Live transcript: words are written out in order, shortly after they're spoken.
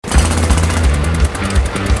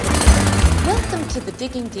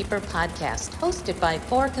Digging Deeper podcast, hosted by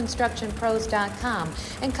forconstructionpros.com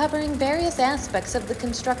and covering various aspects of the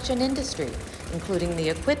construction industry, including the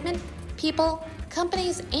equipment, people,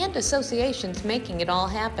 companies, and associations making it all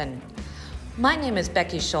happen. My name is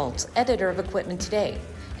Becky Schultz, editor of Equipment Today,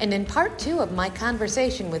 and in part 2 of my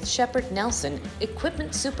conversation with Shepard Nelson,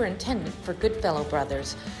 equipment superintendent for Goodfellow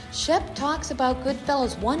Brothers, Shep talks about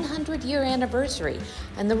Goodfellow's 100-year anniversary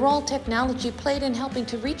and the role technology played in helping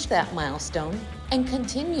to reach that milestone and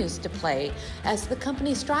continues to play as the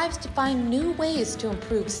company strives to find new ways to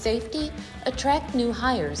improve safety, attract new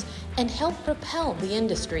hires, and help propel the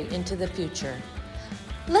industry into the future.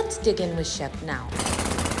 Let's dig in with Shep now.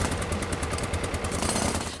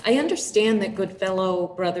 I understand that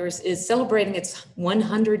Goodfellow Brothers is celebrating its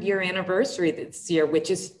 100-year anniversary this year,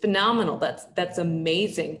 which is phenomenal. That's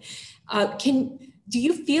amazing. Do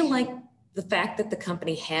you feel like the fact that the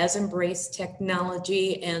company has embraced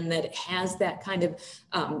technology and that it has that kind of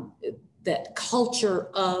that culture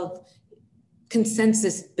of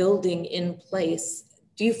consensus building in place,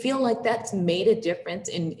 do you feel like that's made a difference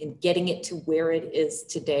in getting it to where it is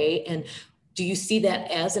today? And do you see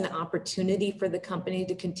that as an opportunity for the company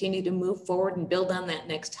to continue to move forward and build on that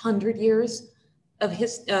next 100 years of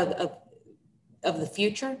the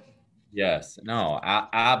future? Yes, no,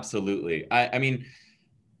 absolutely. I mean,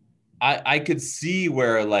 I could see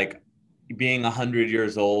where like being 100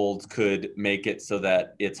 years old could make it so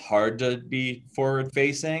that it's hard to be forward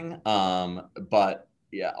facing. But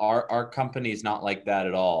yeah, our company is not like that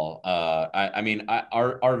at all.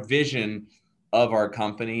 Our vision of our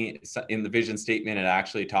company, in the vision statement, it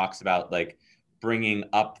actually talks about like bringing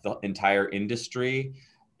up the entire industry.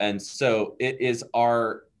 And so it is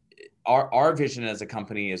our vision as a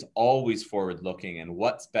company is always forward looking and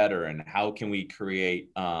what's better and how can we create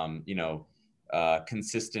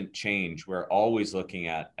consistent change. We're always looking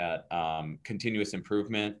at continuous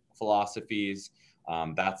improvement philosophies.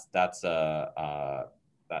 That's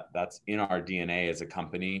in our DNA as a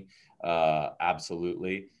company.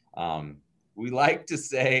 Absolutely. We like to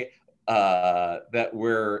say that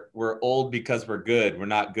we're old because we're good. We're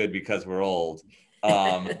not good because we're old.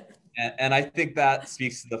 And I think that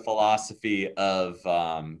speaks to the philosophy of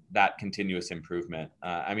that continuous improvement.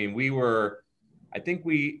 We were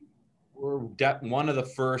one of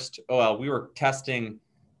the first. We were testing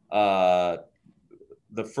the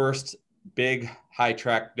first big high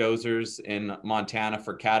track dozers in Montana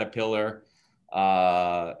for Caterpillar,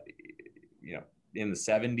 in the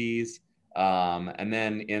 70s. And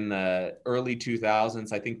then in the early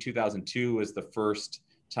 2000s, I think 2002 was the first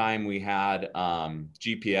time we had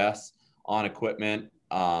GPS on equipment.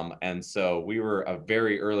 And so we were a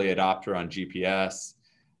very early adopter on GPS.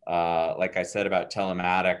 Like I said about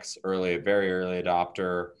telematics, very early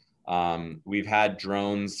adopter. We've had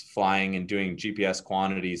drones flying and doing GPS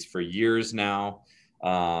quantities for years now.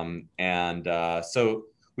 So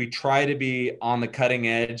we try to be on the cutting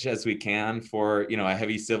edge as we can for, a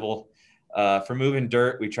heavy civil. For moving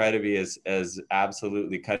dirt, we try to be as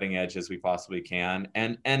absolutely cutting edge as we possibly can.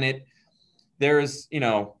 And there's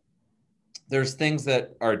things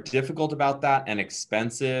that are difficult about that and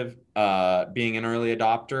expensive, being an early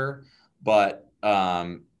adopter, but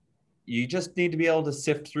you just need to be able to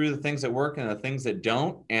sift through the things that work and the things that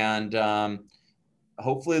don't. And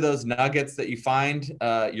hopefully those nuggets that you find,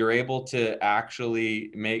 you're able to actually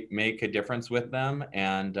make a difference with them.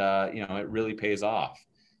 And, it really pays off.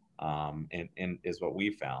 And is what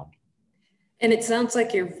we found. And it sounds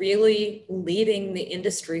like you're really leading the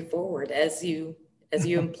industry forward as you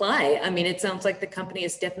imply. I mean, it sounds like the company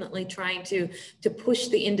is definitely trying to push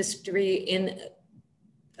the industry in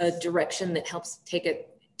a direction that helps take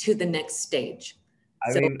it to the next stage.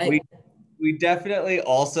 We definitely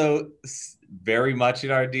also very much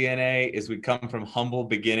in our DNA is we come from humble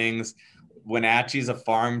beginnings. Wenatchee's a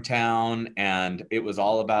farm town, and it was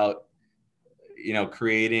all about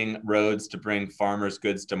creating roads to bring farmers'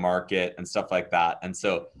 goods to market and stuff like that. And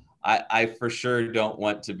so I for sure don't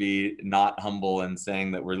want to be not humble in saying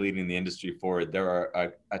that we're leading the industry forward. There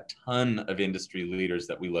are a ton of industry leaders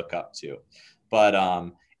that we look up to, but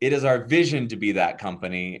it is our vision to be that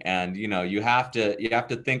company. And, you have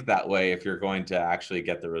to think that way if you're going to actually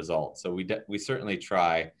get the results. So we certainly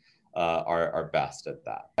try our best at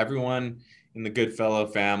that. Everyone in the Goodfellow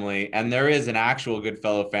family, and there is an actual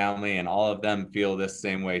Goodfellow family, and all of them feel this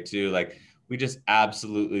same way too. Like, we just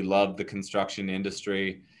absolutely love the construction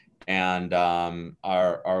industry and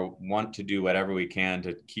want to do whatever we can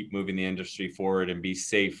to keep moving the industry forward and be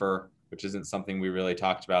safer, which isn't something we really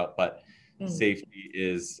talked about, but safety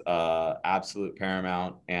is absolute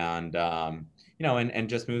paramount, and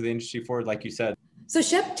just move the industry forward, like you said. So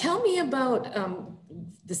Shep, tell me about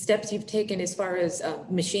the steps you've taken as far as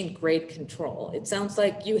machine grade control. It sounds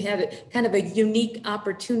like you had kind of a unique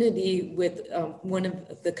opportunity with one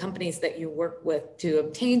of the companies that you work with to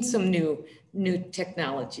obtain some new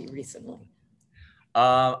technology recently.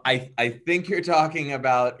 I think you're talking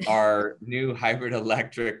about our new hybrid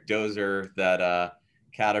electric dozer that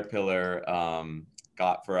Caterpillar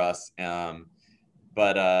got for us. Yeah,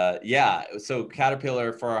 so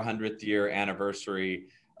Caterpillar, for our 100th year anniversary,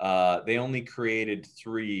 they only created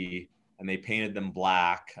 3, and they painted them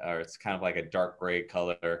black, or it's kind of like a dark gray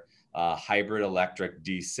color, hybrid electric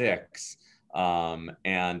D6. It's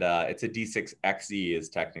a D6 XE is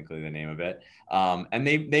technically the name of it. And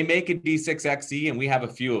they make a D6 XE, and we have a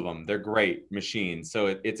few of them. They're great machines.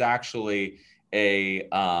 So it's actually the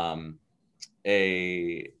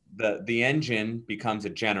engine becomes a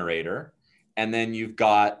generator, and then you've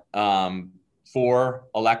got 4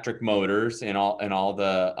 electric motors in all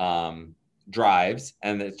the drives,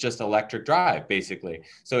 and it's just electric drive basically.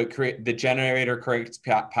 So the generator creates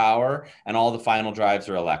power, and all the final drives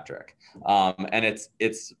are electric. And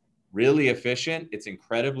it's really efficient. It's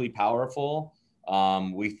incredibly powerful.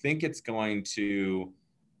 We think it's going to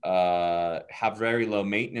have very low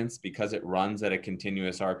maintenance because it runs at a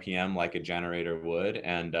continuous RPM like a generator would,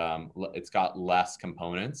 and it's got less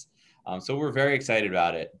components. So we're very excited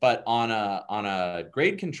about it. But on a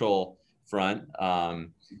grade control front,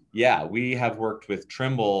 yeah, we have worked with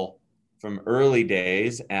Trimble from early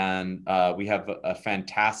days, and we have a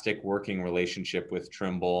fantastic working relationship with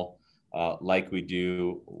Trimble, like we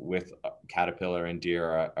do with Caterpillar and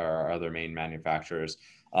Deere, our other main manufacturers.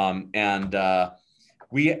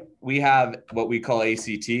 We have what we call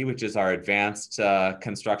ACT, which is our Advanced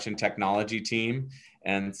Construction Technology team.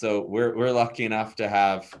 And so we're lucky enough to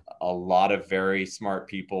have a lot of very smart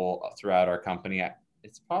people throughout our company.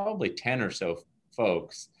 It's probably 10 or so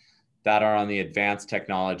folks that are on the advanced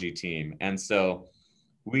technology team. And so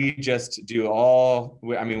we just do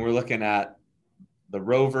we're looking at the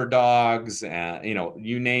rover dogs and,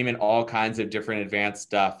 you name it, all kinds of different advanced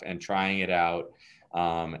stuff, and trying it out,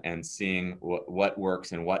 and seeing what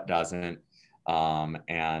works and what doesn't.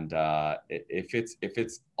 If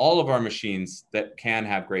it's all of our machines that can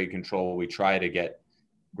have grade control, we try to get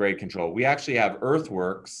grade control. We actually have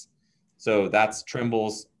Earthworks. So that's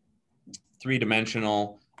Trimble's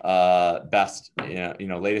 3-dimensional best,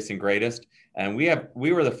 latest and greatest. And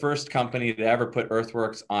we were the first company to ever put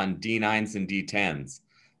Earthworks on D9s and D10s.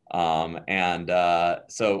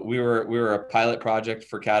 So we were a pilot project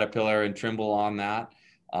for Caterpillar and Trimble on that.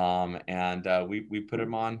 We put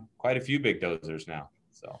them on quite a few big dozers now.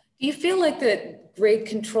 So do you feel like the grade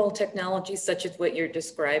control technology, such as what you're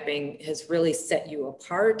describing, has really set you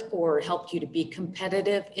apart or helped you to be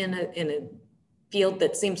competitive in a field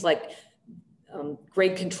that seems like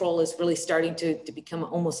grade control is really starting to become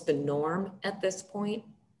almost the norm at this point?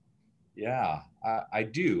 Yeah, I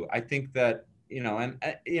do. I think that,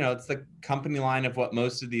 it's the company line of what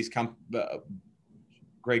most of these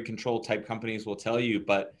grade control type companies will tell you,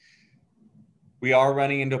 but we are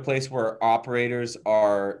running into a place where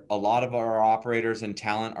a lot of our operators and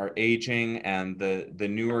talent are aging, and the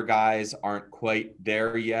newer guys aren't quite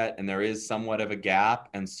there yet, and there is somewhat of a gap.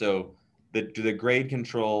 And so the grade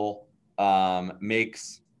control might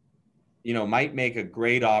make a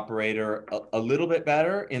great operator a little bit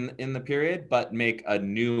better in the period, but make a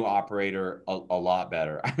new operator a lot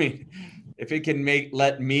better. I mean, if it can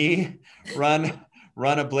let me run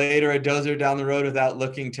a blade or a dozer down the road without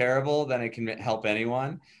looking terrible, then it can help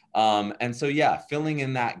anyone. And so, yeah, filling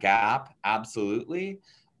in that gap, absolutely.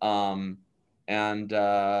 And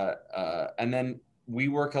then we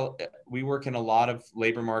work in a lot of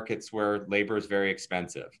labor markets where labor is very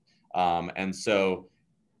expensive. And so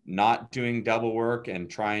not doing double work and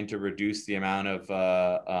trying to reduce the amount of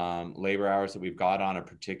labor hours that we've got on a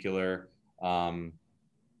particular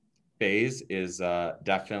phase is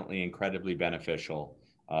definitely incredibly beneficial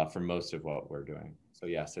for most of what we're doing. So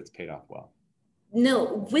yes, it's paid off well.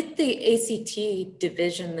 No, with the ACT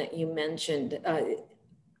division that you mentioned,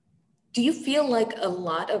 do you feel like a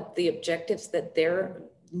lot of the objectives that they're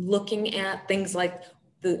looking at, things like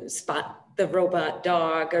the robot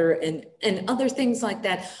dog and other things like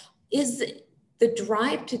that, is the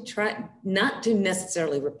drive to try not to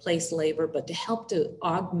necessarily replace labor, but to help to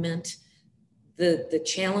augment the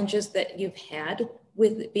challenges that you've had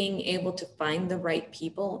with being able to find the right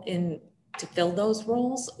people to fill those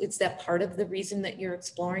roles? Is that part of the reason that you're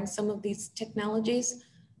exploring some of these technologies?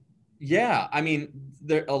 Yeah, I mean,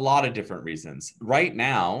 there are a lot of different reasons. Right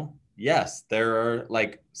now, yes, there are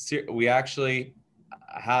we actually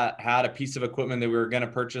had a piece of equipment that we were going to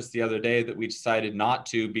purchase the other day that we decided not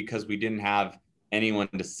to because we didn't have anyone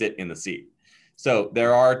to sit in the seat. So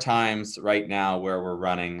there are times right now where we're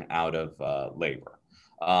running out of labor.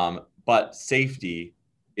 But safety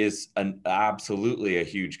is absolutely a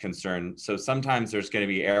huge concern. So sometimes there's going to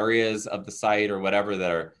be areas of the site or whatever that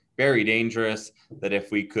are very dangerous, that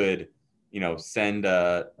if we could, send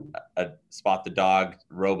a spot the dog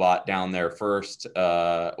robot down there first,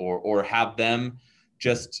 or have them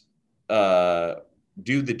just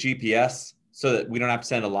do the GPS so that we don't have to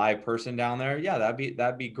send a live person down there. Yeah,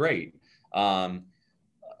 that'd be great.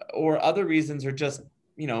 Or other reasons are just,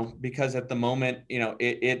 because at the moment,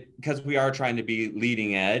 because we are trying to be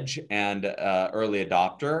leading edge and early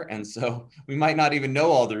adopter. And so we might not even know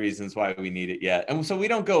all the reasons why we need it yet. And so we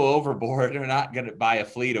don't go overboard. We're not going to buy a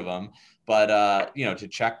fleet of them, but, to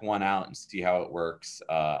check one out and see how it works,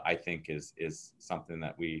 I think is something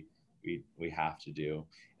that we have to do.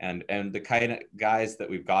 And the kind of guys that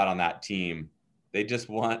we've got on that team, they just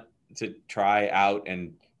want to try out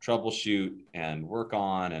and troubleshoot and work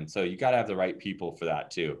on. And so you got to have the right people for that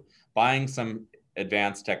too. Buying some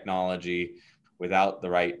advanced technology without the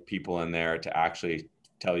right people in there to actually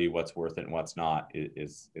tell you what's worth it and what's not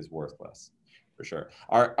is worthless, for sure.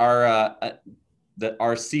 Our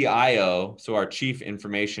CIO, so our Chief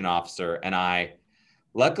Information Officer, and I,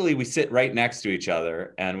 luckily we sit right next to each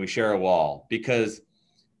other and we share a wall, because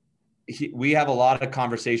we have a lot of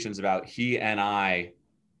conversations about he and I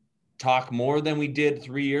talk more than we did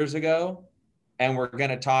 3 years ago, and we're going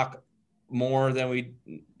to talk more than we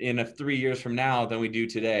in 3 years from now than we do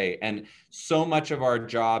today. And so much of our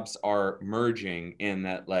jobs are merging in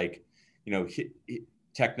that,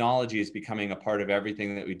 technology is becoming a part of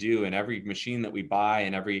everything that we do, and every machine that we buy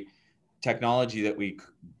and every technology that we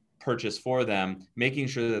purchase for them, making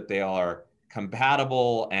sure that they are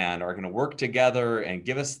compatible and are going to work together and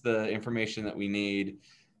give us the information that we need.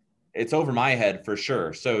 It's over my head for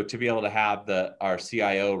sure. So to be able to have our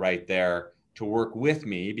CIO right there to work with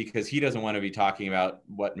me, because he doesn't want to be talking about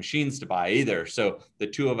what machines to buy either. So the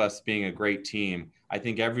two of us being a great team, I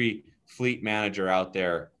think every fleet manager out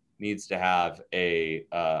there needs to have a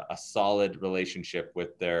solid relationship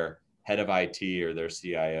with their head of IT or their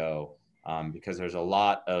CIO, because there's a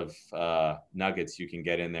lot of nuggets you can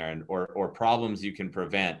get in there, or problems you can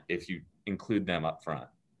prevent if you include them up front.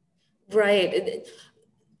 Right.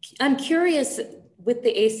 I'm curious, with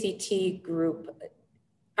the ACT group,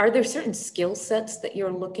 are there certain skill sets that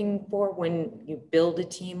you're looking for when you build a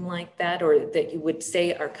team like that, or that you would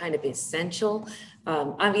say are kind of essential?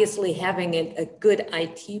 Obviously, having a good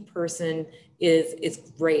IT person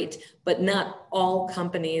is great, but not all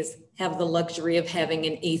companies have the luxury of having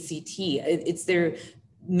an ACT. Is there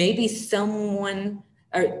maybe someone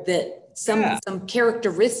some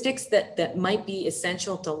characteristics that might be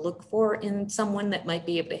essential to look for in someone that might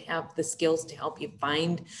be able to have the skills to help you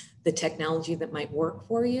find the technology that might work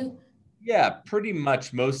for you? Yeah, pretty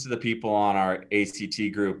much most of the people on our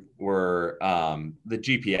ACT group were the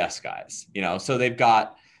GPS guys, so they've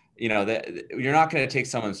got, you're not going to take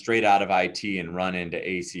someone straight out of IT and run into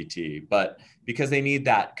ACT, but because they need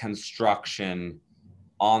that construction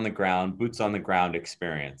on the ground, boots on the ground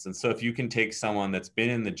experience. And so if you can take someone that's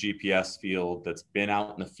been in the GPS field, that's been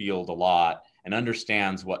out in the field a lot and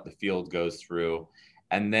understands what the field goes through,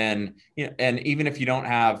 and then, and even if you don't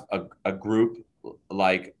have a group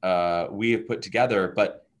like we have put together,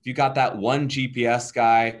 but if you got that one GPS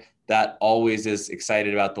guy that always is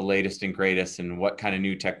excited about the latest and greatest and what kind of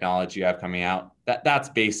new technology you have coming out, that's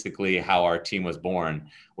basically how our team was born.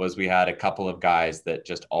 Was we had a couple of guys that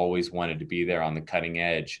just always wanted to be there on the cutting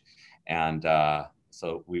edge, and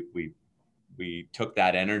so we took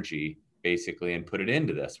that energy basically and put it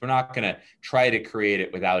into this. We're not going to try to create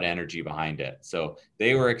it without energy behind it. So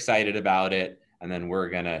they were excited about it, and then we're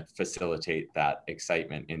going to facilitate that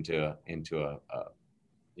excitement into a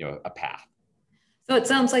path. So it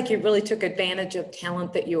sounds like you really took advantage of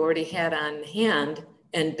talent that you already had on hand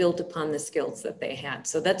and built upon the skills that they had.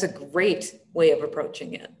 So that's a great way of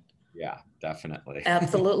approaching it. Yeah, definitely.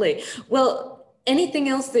 Absolutely. Well, anything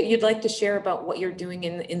else that you'd like to share about what you're doing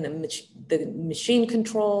in the machine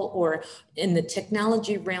control or in the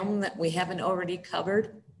technology realm that we haven't already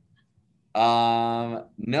covered?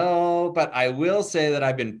 No, but I will say that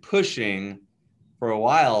I've been pushing for a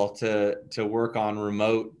while to work on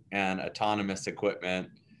remote and autonomous equipment.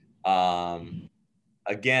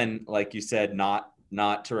 Again, like you said,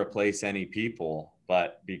 not to replace any people,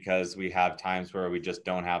 but because we have times where we just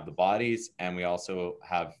don't have the bodies, and we also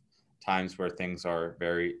have times where things are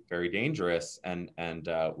very, very dangerous, and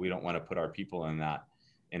we don't want to put our people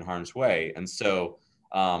in harm's way. And so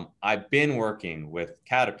I've been working with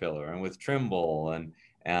Caterpillar and with Trimble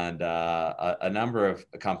and a number of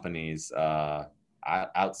companies,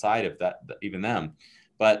 outside of that, even them.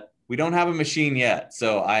 But we don't have a machine yet.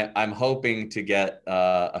 So I'm hoping to get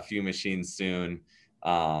a few machines soon.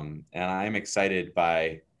 And I'm excited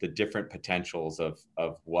by the different potentials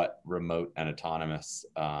of what remote and autonomous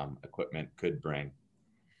equipment could bring.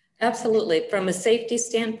 Absolutely, from a safety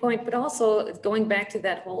standpoint, but also going back to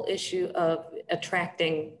that whole issue of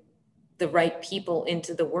attracting the right people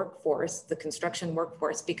into the workforce, the construction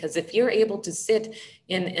workforce, because if you're able to sit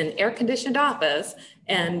in an air-conditioned office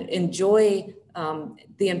and enjoy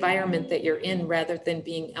the environment that you're in, rather than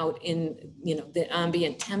being out in, the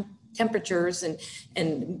ambient temperatures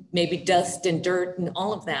and maybe dust and dirt and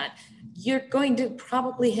all of that, you're going to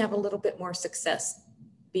probably have a little bit more success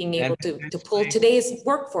being able to pull today's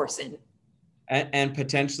workforce in. And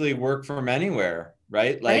potentially work from anywhere,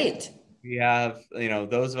 right? Right. We have,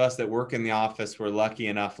 those of us that work in the office were lucky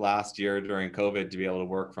enough last year during COVID to be able to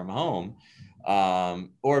work from home. And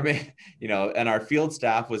our field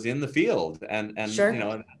staff was in the field and sure.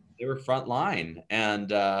 They were front line.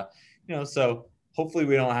 And, so hopefully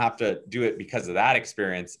we don't have to do it because of that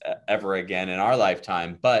experience ever again in our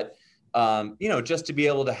lifetime. But, just to be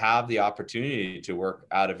able to have the opportunity to work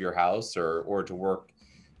out of your house or to work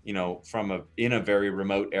in a very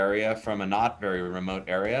remote area from a not very remote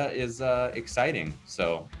area is exciting.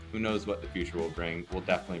 So who knows what the future will bring. We'll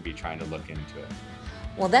definitely be trying to look into it.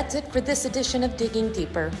 Well, that's it for this edition of Digging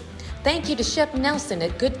Deeper. Thank you to Shep Nelson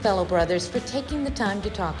at Goodfellow Brothers for taking the time to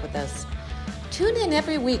talk with us. Tune in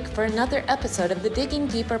every week for another episode of the Digging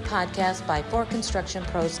Deeper podcast by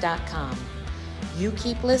forconstructionpros.com. You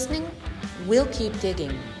keep listening, we'll keep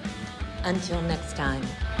digging. Until next time.